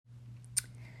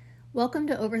Welcome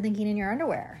to Overthinking in Your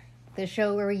Underwear, the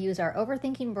show where we use our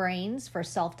overthinking brains for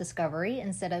self-discovery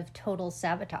instead of total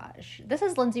sabotage. This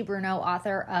is Lindsay Bruno,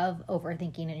 author of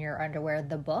Overthinking in Your Underwear,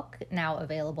 the book, now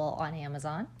available on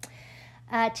Amazon.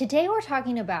 Today we're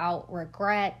talking about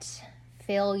regret,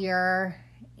 failure,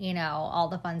 all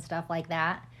the fun stuff like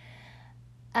that.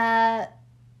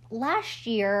 Last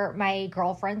year, my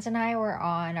girlfriends and I were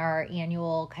on our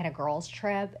annual kind of girls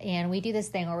trip, and we do this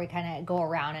thing where we kind of go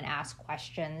around and ask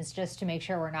questions just to make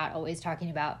sure we're not always talking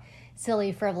about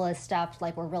silly, frivolous stuff,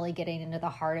 like we're really getting into the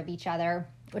heart of each other,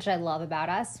 which I love about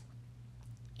us.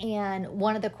 And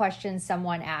one of the questions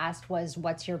someone asked was,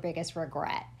 "What's your biggest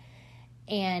regret?"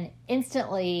 And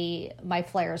instantly my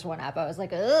flares went up. I was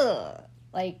like, ugh,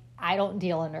 I don't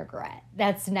deal in regret.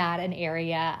 That's not an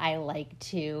area I like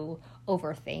to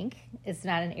overthink. It's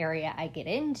not an area I get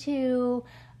into.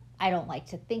 I don't like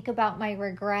to think about my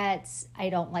regrets. I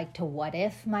don't like to what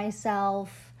if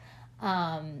myself.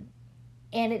 And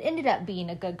it ended up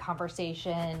being a good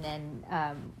conversation,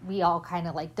 and we all kind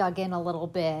of dug in a little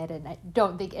bit, and I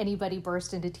don't think anybody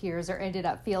burst into tears or ended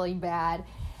up feeling bad.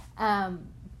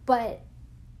 But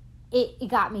it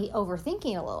got me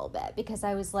overthinking a little bit, because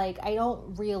I was like, I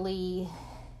don't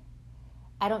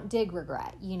dig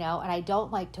regret, and I don't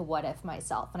like to what if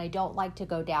myself, and I don't like to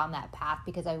go down that path,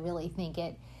 because I really think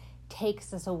it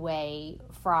takes us away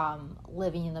from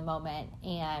living in the moment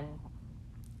and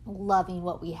loving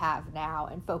what we have now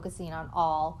and focusing on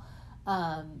all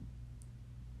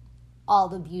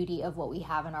the beauty of what we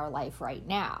have in our life right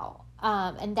now.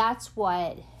 And that's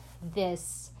what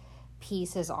this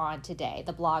piece is on today.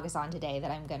 The blog is on today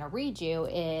that I'm going to read you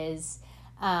is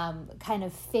kind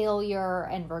of failure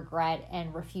and regret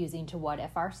and refusing to what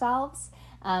if ourselves.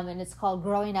 And it's called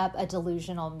Growing Up a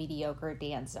Delusional Mediocre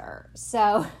Dancer.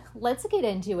 So let's get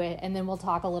into it, and then we'll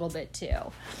talk a little bit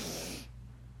too.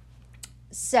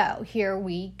 So here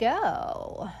we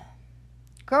go.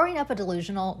 Growing Up a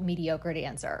Delusional Mediocre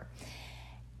Dancer.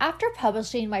 After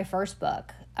publishing my first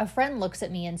book, a friend looks at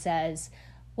me and says,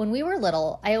 "When we were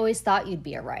little, I always thought you'd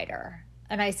be a writer."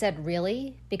 And I said,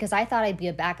 "Really?" Because I thought I'd be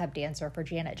a backup dancer for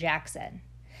Janet Jackson.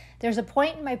 There's a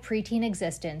point in my preteen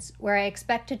existence where I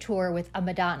expect to tour with a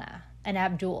Madonna, an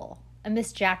Abdul, a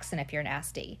Miss Jackson if you're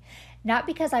nasty. Not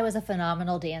because I was a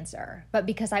phenomenal dancer, but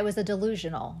because I was a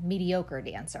delusional, mediocre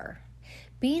dancer.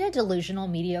 Being a delusional,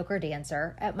 mediocre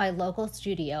dancer at my local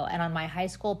studio and on my high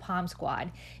school pom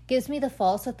squad gives me the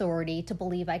false authority to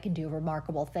believe I can do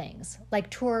remarkable things, like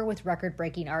tour with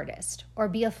record-breaking artists, or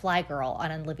be a fly girl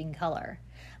on In Living Color.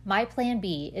 My plan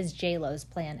B is J-Lo's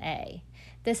plan A.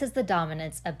 This is the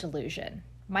dominance of delusion.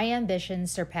 My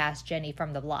ambitions surpass Jenny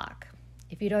from the Block.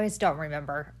 If you guys don't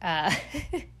remember,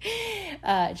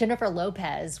 Jennifer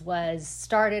Lopez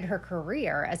started her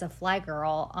career as a fly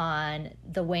girl on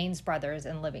the Wayans Brothers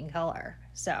in Living Color.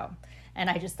 And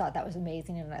I just thought that was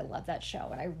amazing, and I love that show,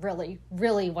 and I really,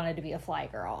 really wanted to be a fly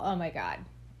girl. Oh my God.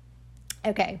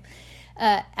 Okay.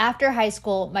 After high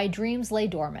school, my dreams lay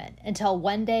dormant until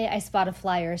one day I spot a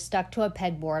flyer stuck to a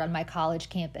pegboard on my college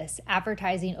campus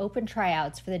advertising open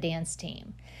tryouts for the dance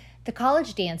team. The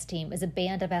college dance team is a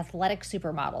band of athletic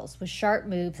supermodels with sharp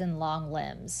moves and long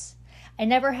limbs. I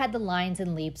never had the lines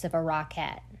and leaps of a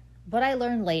rockette. What I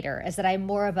learned later is that I'm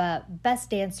more of a best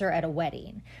dancer at a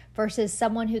wedding versus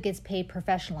someone who gets paid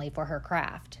professionally for her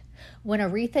craft. When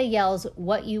Aretha yells,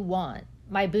 "What you want?"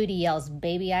 my booty yells,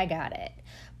 "Baby, I got it."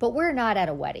 But we're not at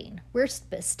a wedding. We're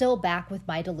still back with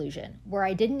my delusion, where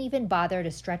I didn't even bother to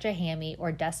stretch a hammy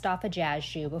or dust off a jazz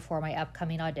shoe before my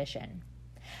upcoming audition.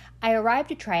 I arrived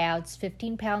to tryouts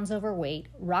 15 pounds overweight,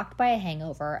 rocked by a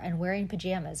hangover, and wearing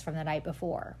pajamas from the night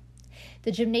before.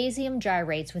 The gymnasium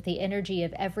gyrates with the energy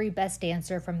of every best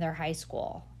dancer from their high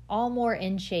school, all more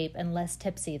in shape and less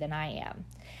tipsy than I am.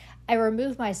 I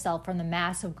remove myself from the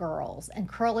mass of girls and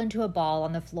curl into a ball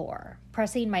on the floor,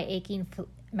 pressing my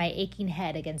aching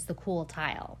head against the cool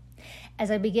tile. As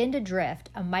I begin to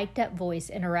drift, a mic'd-up voice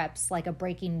interrupts like a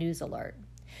breaking news alert.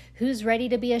 "Who's ready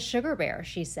to be a sugar bear?"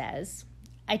 she says.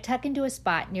 I tuck into a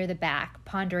spot near the back,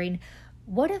 pondering,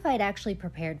 what if I'd actually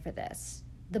prepared for this?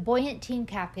 The buoyant team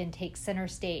captain takes center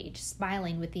stage,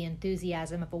 smiling with the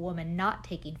enthusiasm of a woman not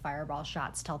taking fireball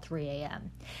shots till 3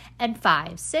 a.m. "And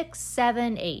 5, 6,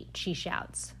 7, 8, she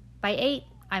shouts. By 8,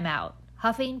 I'm out,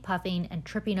 huffing, puffing, and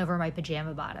tripping over my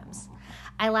pajama bottoms.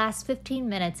 I last 15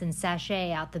 minutes and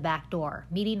sashay out the back door,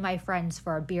 meeting my friends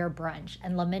for a beer brunch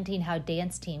and lamenting how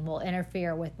dance team will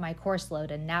interfere with my course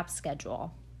load and nap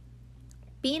schedule.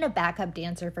 Being a backup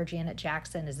dancer for Janet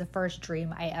Jackson is the first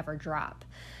dream I ever drop,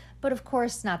 but of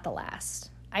course not the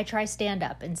last. I try stand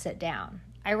up and sit down.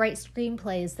 I write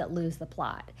screenplays that lose the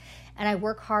plot, and I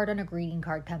work hard on a greeting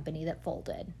card company that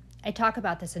folded. I talk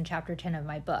about this in chapter 10 of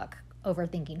my book,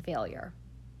 Overthinking Failure.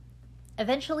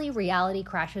 Eventually, reality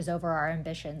crashes over our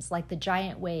ambitions like the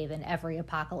giant wave in every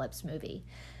apocalypse movie.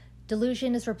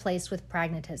 Delusion is replaced with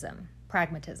pragmatism,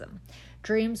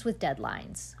 dreams with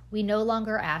deadlines. We no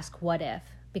longer ask what if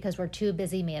because we're too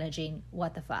busy managing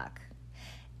what the fuck.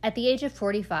 At the age of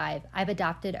 45, I've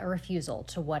adopted a refusal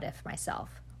to what if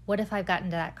myself. What if I'd gotten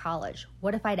to that college?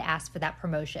 What if I'd asked for that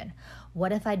promotion?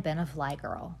 What if I'd been a fly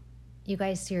girl? You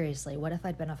guys, seriously, what if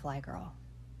I'd been a fly girl?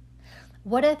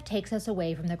 What if takes us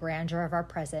away from the grandeur of our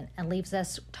present and leaves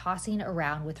us tossing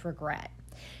around with regret?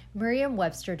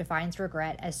 Merriam-Webster defines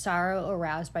regret as sorrow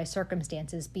aroused by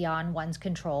circumstances beyond one's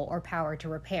control or power to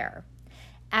repair.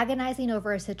 Agonizing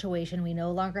over a situation we no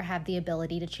longer have the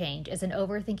ability to change is an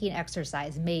overthinking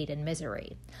exercise made in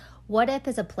misery. What if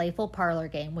is a playful parlor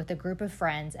game with a group of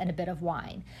friends and a bit of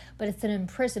wine, but it's an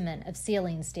imprisonment of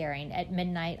ceiling staring at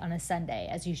midnight on a Sunday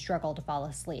as you struggle to fall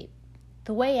asleep.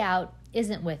 The way out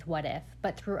isn't with what if,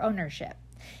 but through ownership.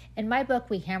 In my book,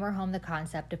 we hammer home the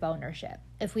concept of ownership.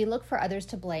 If we look for others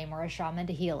to blame or a shaman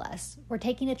to heal us, we're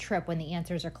taking a trip when the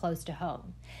answers are close to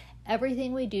home.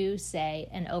 Everything we do, say,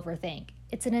 and overthink,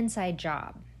 it's an inside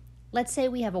job. Let's say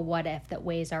we have a what if that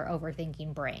weighs our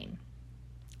overthinking brain.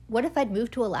 What if I'd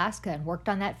moved to Alaska and worked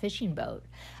on that fishing boat?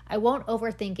 I won't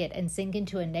overthink it and sink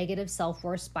into a negative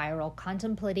self-worth spiral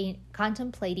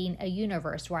contemplating a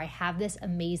universe where I have this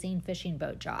amazing fishing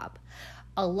boat job.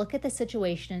 I'll look at the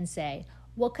situation and say,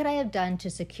 what could I have done to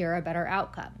secure a better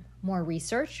outcome? More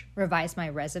research, revise my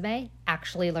resume,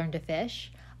 actually learn to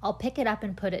fish? I'll pick it up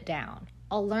and put it down.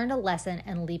 I'll learn a lesson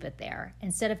and leave it there,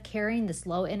 instead of carrying this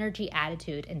low-energy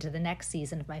attitude into the next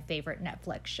season of my favorite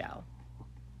Netflix show.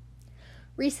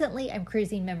 Recently, I'm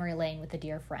cruising memory lane with a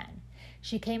dear friend.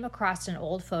 She came across an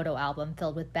old photo album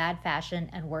filled with bad fashion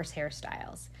and worse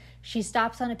hairstyles. She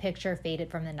stops on a picture faded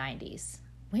from the 90s.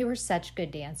 We were such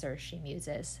good dancers, she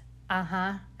muses.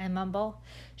 Uh-huh, I mumble.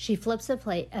 She flips a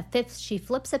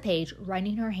page,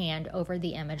 running her hand over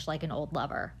the image like an old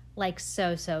lover. Like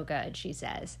so good, she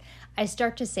says. I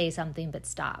start to say something but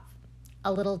stop.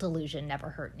 A little delusion never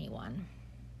hurt anyone.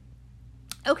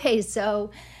 Okay,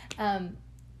 so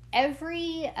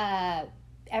every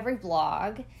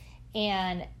blog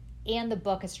and the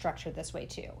book is structured this way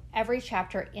too. Every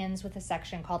chapter ends with a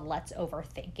section called Let's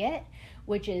Overthink It,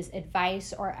 which is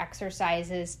advice or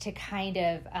exercises to kind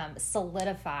of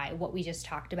solidify what we just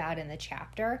talked about in the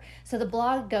chapter. So the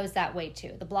blog goes that way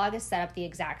too. The blog is set up the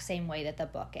exact same way that the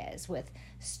book is, with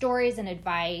stories and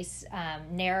advice,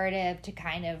 narrative to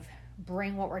kind of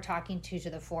bring what we're talking to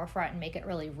the forefront and make it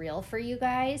really real for you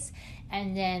guys.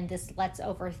 And then this Let's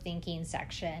Overthinking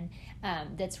section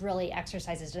that's really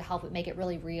exercises to help it make it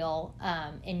really real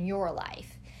in your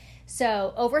life.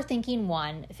 So Overthinking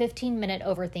 1, 15-minute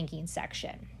overthinking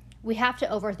section. We have to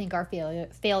overthink our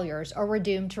failures or we're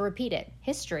doomed to repeat it.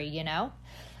 History, you know?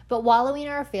 But wallowing in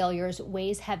our failures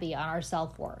weighs heavy on our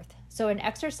self-worth. So an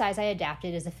exercise I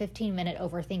adapted is a 15-minute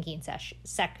overthinking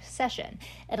session.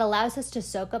 It allows us to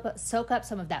soak up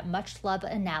some of that much-loved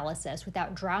analysis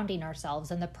without drowning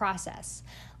ourselves in the process.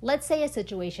 Let's say a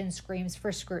situation screams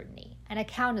for scrutiny. An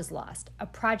account is lost, a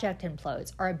project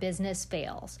implodes, or a business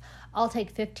fails. I'll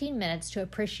take 15 minutes to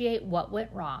appreciate what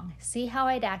went wrong, see how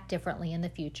I'd act differently in the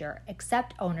future,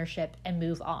 accept ownership, and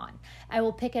move on. I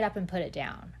will pick it up and put it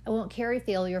down. I won't carry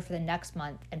failure for the next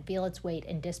month and feel its weight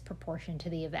in disproportion to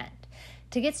the event.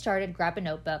 To get started, grab a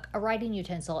notebook, a writing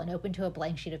utensil, and open to a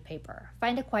blank sheet of paper.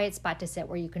 Find a quiet spot to sit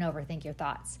where you can overthink your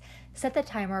thoughts. Set the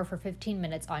timer for 15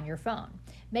 minutes on your phone.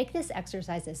 Make this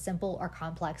exercise as simple or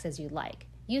complex as you like.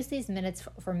 Use these minutes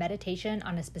for meditation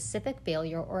on a specific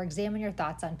failure or examine your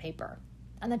thoughts on paper.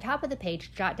 On the top of the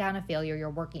page, jot down a failure you're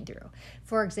working through.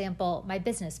 For example, my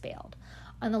business failed.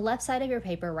 On the left side of your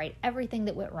paper, write everything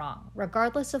that went wrong,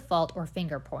 regardless of fault or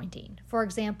finger pointing. For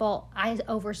example, I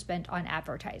overspent on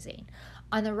advertising.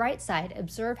 On the right side,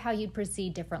 observe how you'd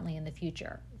proceed differently in the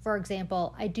future. For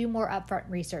example, I do more upfront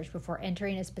research before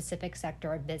entering a specific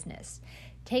sector of business.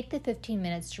 Take the 15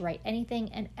 minutes to write anything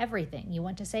and everything you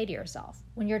want to say to yourself.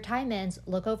 When your time ends,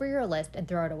 look over your list and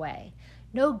throw it away.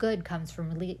 No good comes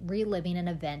from reliving an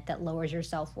event that lowers your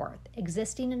self-worth.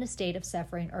 Existing in a state of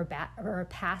suffering or a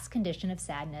past condition of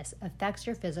sadness affects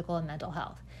your physical and mental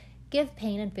health. Give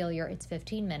pain and failure its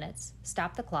 15 minutes,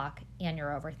 stop the clock, and you're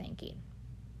overthinking.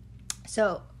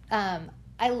 So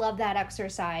I love that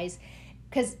exercise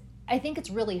because I think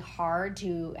it's really hard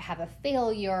to have a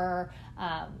failure,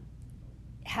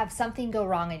 have something go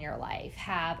wrong in your life,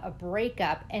 have a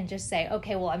breakup, and just say,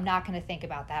 okay, well, I'm not going to think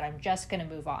about that. I'm just going to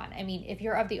move on. I mean, if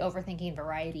you're of the overthinking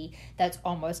variety, that's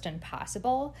almost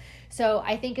impossible. So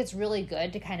I think it's really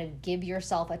good to kind of give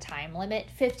yourself a time limit,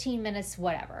 15 minutes,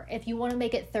 whatever. If you want to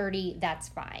make it 30, that's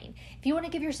fine. If you want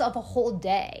to give yourself a whole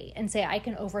day and say, I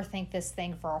can overthink this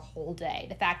thing for a whole day,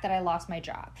 the fact that I lost my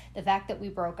job, the fact that we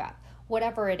broke up,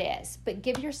 whatever it is, but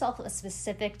give yourself a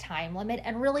specific time limit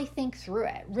and really think through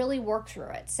it, really work through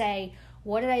it. Say,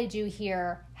 what did I do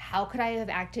here? How could I have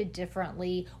acted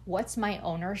differently? What's my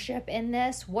ownership in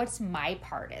this? What's my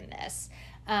part in this?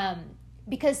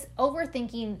 Because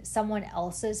overthinking someone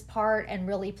else's part and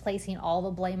really placing all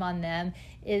the blame on them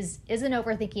is an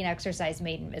overthinking exercise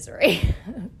made in misery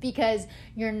because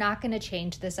you're not going to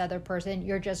change this other person.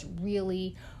 You're just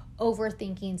really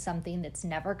overthinking something that's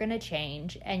never going to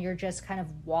change, and you're just kind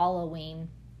of wallowing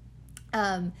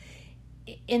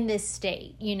in this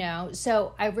state, you know?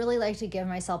 So I really like to give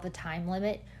myself a time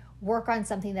limit, work on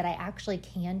something that I actually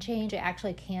can change. I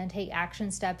actually can take action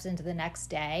steps into the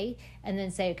next day, and then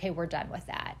say, okay, we're done with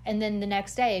that. And then the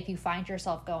next day, if you find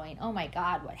yourself going, oh my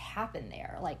God, what happened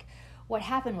there? Like, what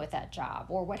happened with that job,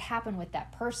 or what happened with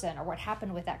that person, or what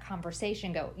happened with that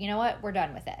conversation? Go, you know what? We're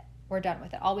done with it. We're done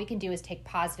with it. All we can do is take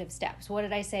positive steps. What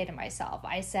did I say to myself?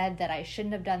 I said that I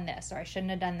shouldn't have done this, or I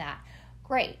shouldn't have done that.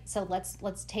 Great. So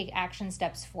let's take action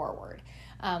steps forward.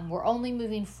 We're only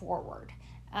moving forward,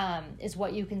 is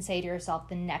what you can say to yourself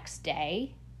the next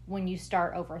day when you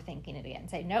start overthinking it again.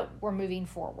 Say, nope, we're moving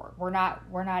forward. We're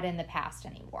not in the past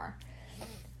anymore.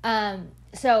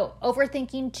 So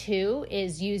overthinking 2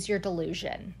 is use your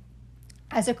delusion.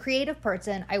 As a creative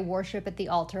person, I worship at the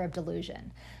altar of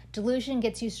delusion. Delusion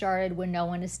gets you started when no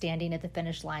one is standing at the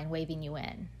finish line waving you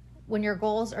in. When your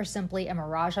goals are simply a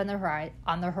mirage on the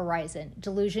horizon,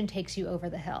 delusion takes you over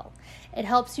the hill. It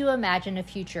helps you imagine a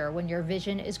future when your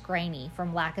vision is grainy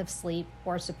from lack of sleep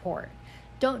or support.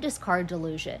 Don't discard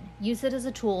delusion. Use it as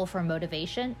a tool for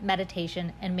motivation,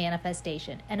 meditation, and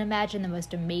manifestation, and imagine the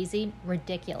most amazing,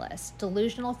 ridiculous,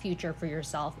 delusional future for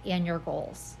yourself and your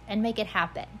goals, and make it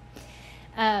happen.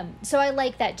 So I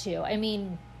like that too. I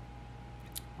mean,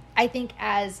 I think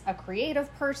as a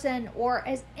creative person, or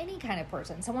as any kind of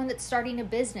person, someone that's starting a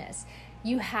business,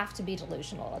 you have to be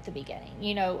delusional at the beginning.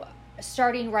 You know,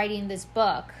 starting writing this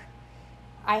book,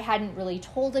 I hadn't really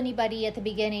told anybody at the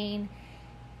beginning.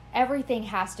 Everything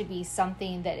has to be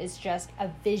something that is just a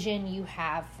vision you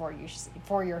have for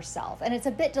yourself. And it's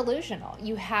a bit delusional.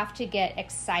 You have to get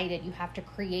excited. You have to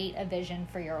create a vision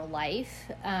for your life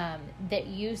that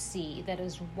you see that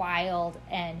is wild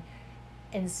and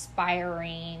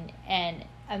inspiring and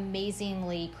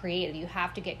amazingly creative. You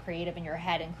have to get creative in your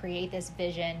head and create this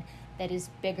vision that is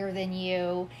bigger than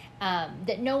you,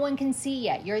 that no one can see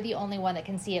yet. You're the only one that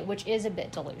can see it, which is a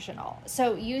bit delusional.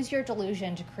 So use your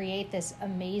delusion to create this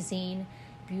amazing,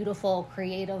 beautiful,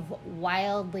 creative,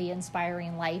 wildly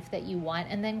inspiring life that you want,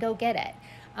 and then go get it.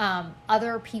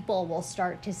 Other people will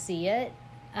start to see it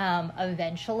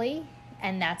eventually,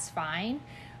 and that's fine,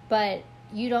 but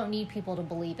you don't need people to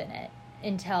believe in it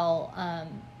until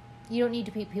you don't need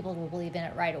to people to believe in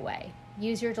it right away.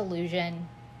 Use your delusion,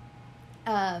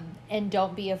 and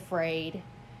don't be afraid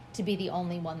to be the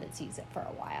only one that sees it for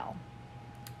a while.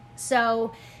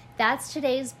 So that's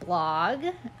today's blog.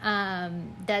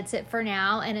 That's it for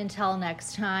now, and until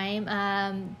next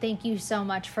time, thank you so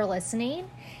much for listening.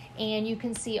 And you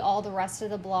can see all the rest of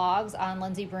the blogs on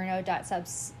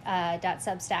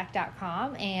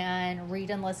lindsaybruno.substack.com and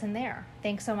read and listen there.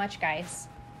 Thanks so much, guys.